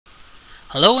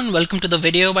Hello and welcome to the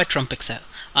video by Trump Excel.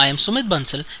 I am Sumit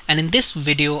Bansal, and in this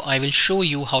video I will show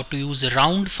you how to use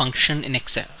round function in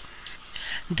Excel.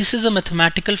 This is a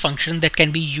mathematical function that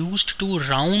can be used to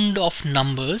round off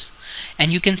numbers,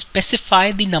 and you can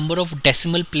specify the number of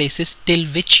decimal places till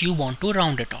which you want to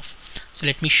round it off. So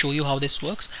let me show you how this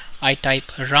works. I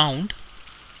type round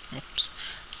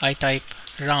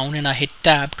and I hit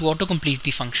tab to autocomplete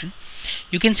the function.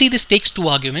 You can see this takes two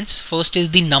arguments. First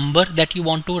is the number that you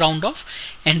want to round off,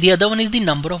 and the other one is the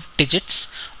number of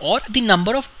digits or the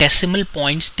number of decimal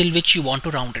points till which you want to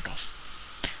round it off.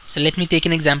 So let me take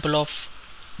an example of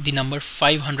the number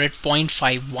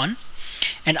 500.51,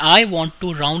 and I want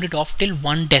to round it off till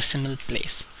one decimal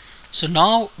place. So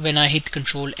now when I hit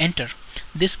Control Enter,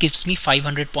 this gives me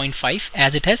 500.5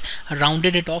 as it has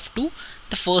rounded it off to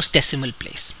the first decimal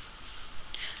place.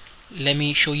 Let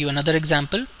me show you another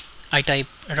example. I type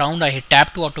round, I hit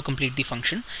tab to autocomplete the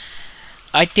function.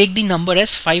 I take the number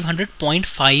as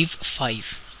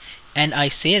 500.55 and I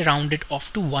say round it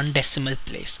off to one decimal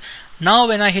place. Now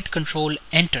when I hit Control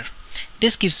Enter,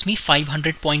 this gives me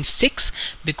 500.6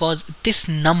 because this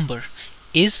number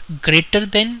is greater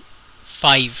than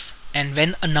 5, and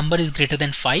when a number is greater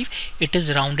than 5 it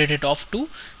is rounded it off to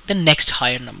the next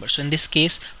higher number. So in this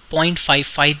case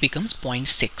 0.55 becomes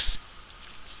 0.6.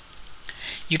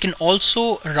 You can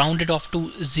also round it off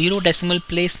to 0 decimal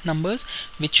place numbers,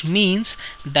 which means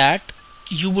that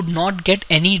you would not get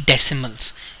any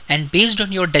decimals, and based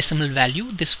on your decimal value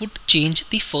this would change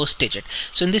the first digit.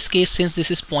 So in this case, since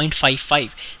this is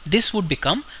 0.55, this would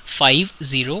become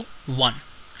 501.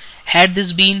 Had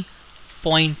this been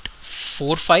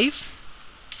 0.45,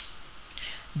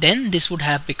 then this would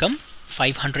have become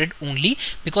 500 only,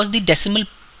 because the decimal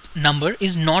number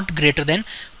is not greater than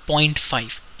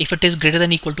 0.5. If it is greater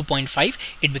than or equal to 0.5,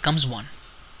 it becomes 1.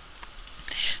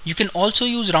 You can also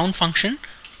use round function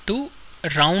to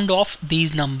round off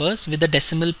these numbers with a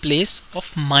decimal place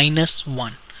of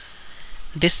 -1.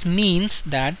 This means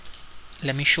that,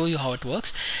 let me show you how it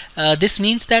works. This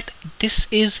means that this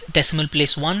is decimal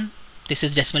place 1, this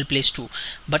is decimal place 2,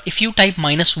 but if you type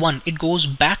 -1, it goes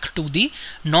back to the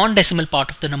non-decimal part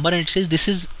of the number and it says this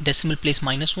is decimal place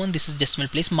 -1, this is decimal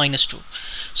place -2.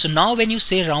 So now when you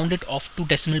say round it off to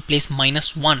decimal place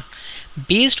 -1,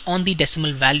 based on the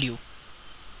decimal value,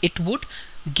 it would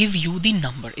give you the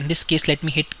number. In this case, let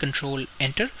me hit Control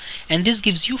Enter, and this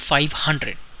gives you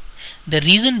 500. The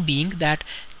reason being that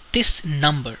this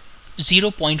number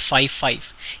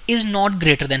 0.55 is not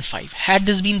greater than 5. Had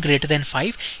this been greater than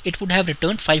 5, it would have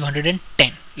returned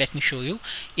 510. Let me show you.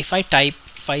 If I type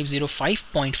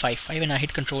 505.55 and I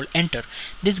hit Control Enter,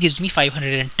 this gives me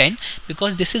 510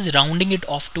 because this is rounding it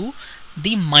off to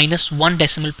the -1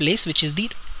 decimal place, which is the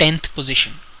 10th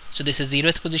position. So this is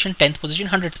 0th position, 10th position,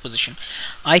 100th position.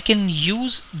 I can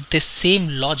use this same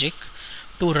logic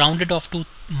to round it off to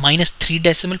 -3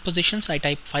 decimal positions. I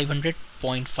type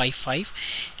 500.55,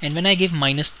 and when I give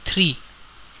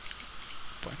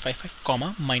 -3.55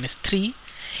 comma -3,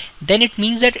 then it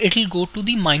means that it will go to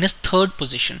the -3rd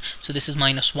position. So this is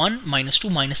 -1, -2,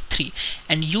 -3,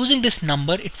 and using this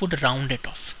number it would round it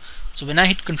off. So when I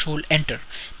hit Control Enter,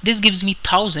 this gives me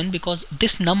 1000 because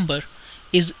this number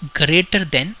is greater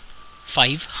than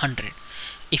 500.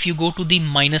 If you go to the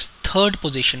 -3rd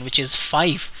position, which is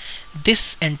 5,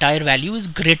 this entire value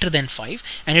is greater than 5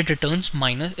 and it returns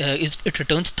it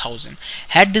returns 1000.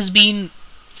 Had this been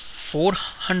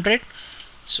 400,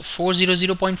 so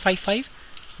 400.55,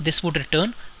 this would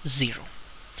return 0.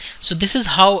 So this is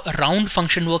how a round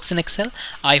function works in Excel.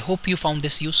 I hope you found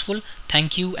this useful.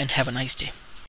 Thank you and have a nice day.